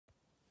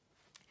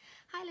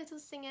little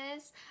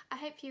singers. I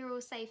hope you're all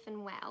safe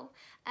and well,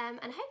 and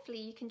hopefully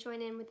you can join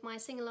in with my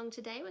sing-along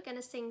today. We're going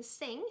to sing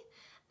Sing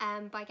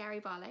by Gary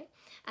Barlow,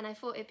 and I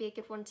thought it'd be a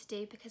good one to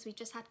do because we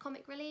just had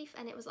comic relief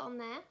and it was on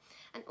there.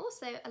 And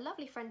also a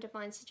lovely friend of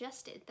mine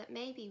suggested that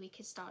maybe we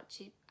could start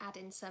to add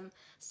in some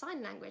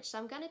sign language, so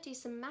I'm going to do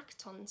some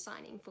Makaton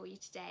signing for you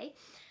today.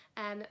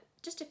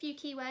 Just a few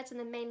keywords and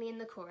then mainly in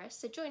the chorus,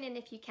 so join in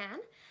if you can,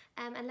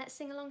 and let's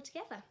sing along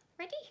together.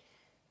 Ready?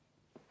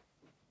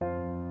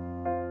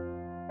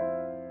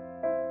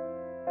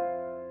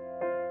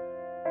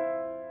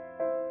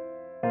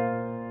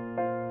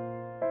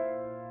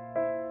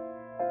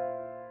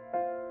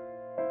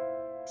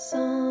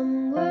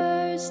 Some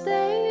words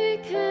they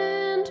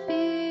can't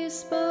be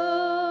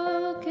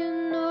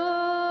spoken,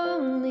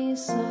 only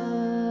sung.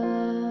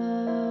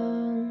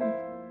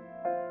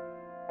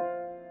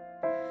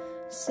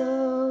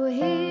 So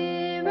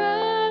hear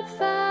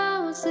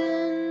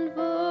 1,000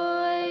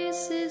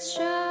 voices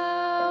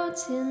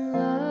shouting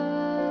love.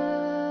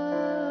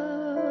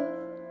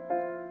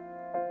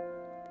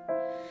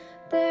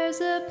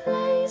 There's a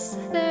place,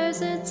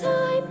 there's a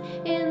time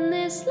in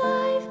this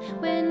life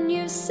when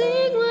you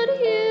sing what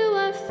you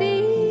are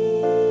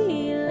feeling.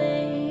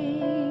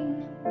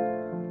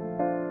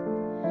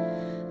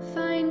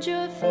 Find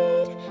your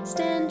feet,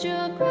 stand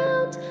your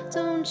ground.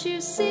 Don't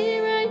you see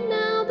right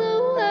now the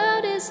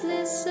world is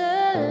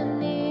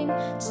listening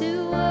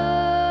to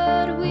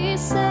what we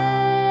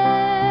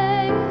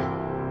say?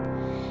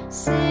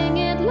 Sing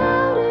it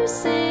louder,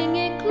 sing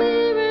it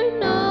clearer,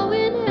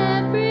 knowing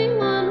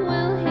everyone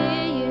will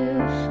hear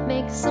you.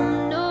 Make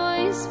some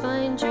noise,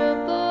 find your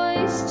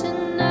voice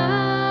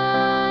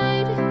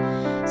tonight.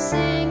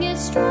 Sing it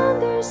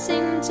stronger,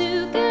 sing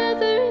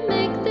together,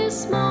 make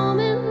this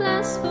moment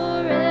last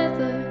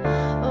forever.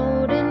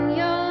 Old and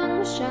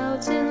young,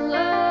 shouting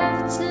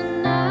love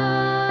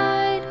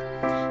tonight.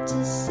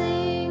 To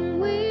sing,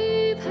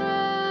 we've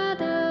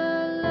had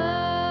a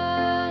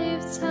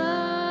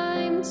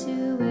lifetime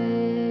to wait,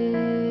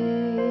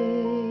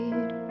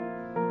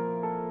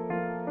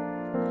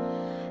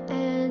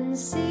 and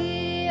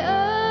see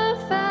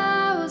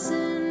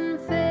 1,000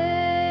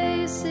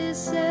 faces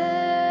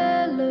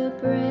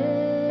celebrate.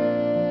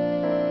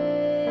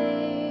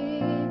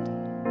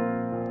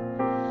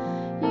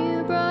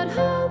 You brought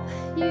hope,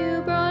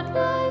 you brought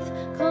life,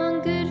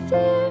 conquered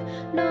fear.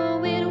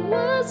 No, it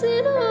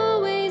wasn't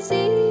always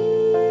easy.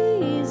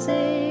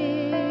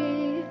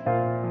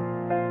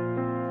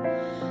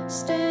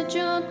 Stood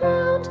your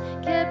ground,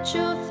 kept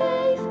your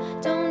faith.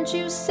 Don't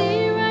you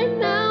see right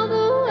now the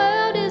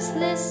world is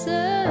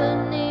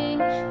listening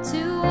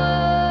to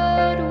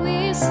what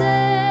we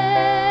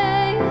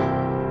say?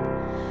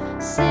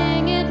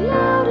 Sing it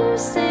louder,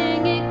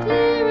 sing it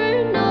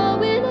clearer,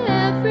 knowing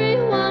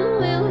everyone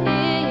will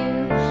hear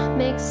you.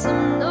 Make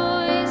some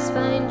noise,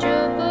 find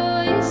your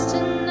voice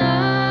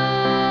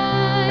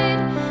tonight.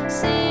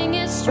 Sing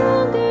it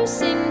stronger,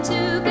 sing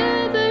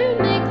together,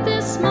 make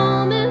this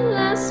moment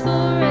last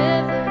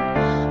forever.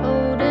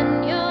 Old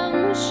and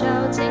young,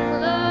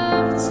 shouting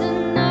love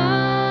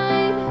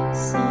tonight.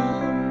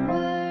 Some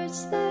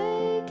words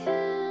they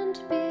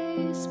can't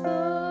be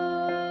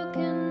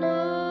spoken,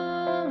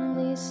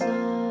 only sung.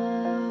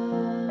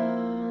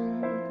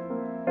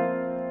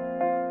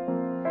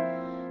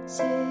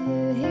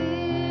 To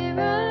hear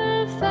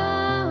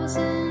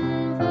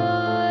 1,000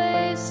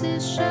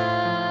 voices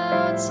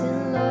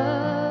shouting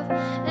love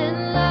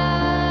and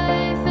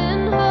life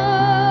and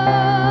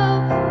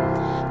hope.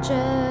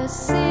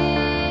 Just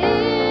sing,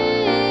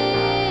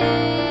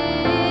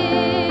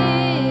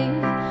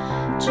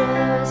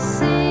 just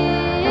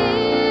sing,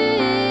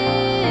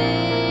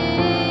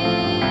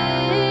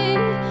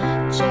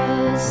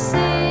 just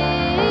sing,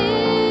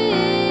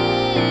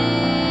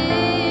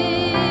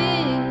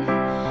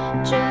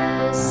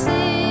 just sing.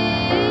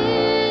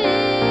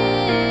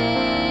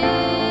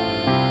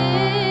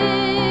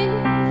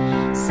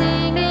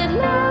 Sing it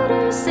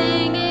louder,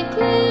 sing it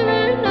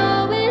clearer,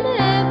 knowing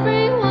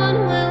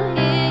everyone will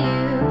hear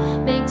you.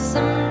 Make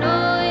some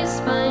noise,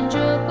 find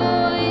your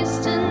voice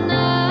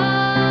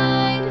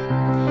tonight.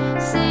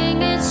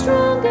 Sing it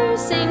stronger,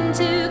 sing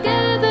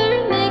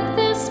together, make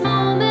this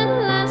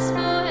moment last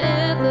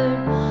forever.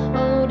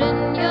 Old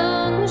and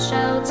young,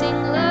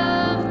 shouting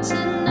love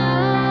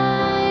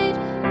tonight.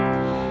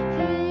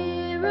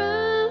 Hear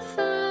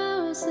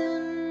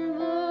 1,000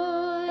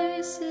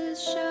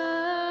 voices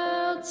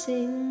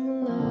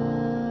shouting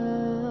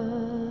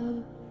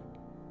love.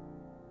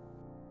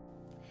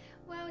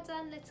 Well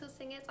done, little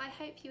singers. I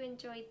hope you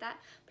enjoyed that.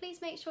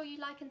 Please make sure you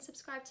like and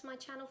subscribe to my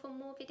channel for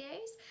more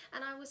videos,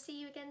 and I will see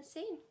you again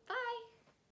soon. Bye!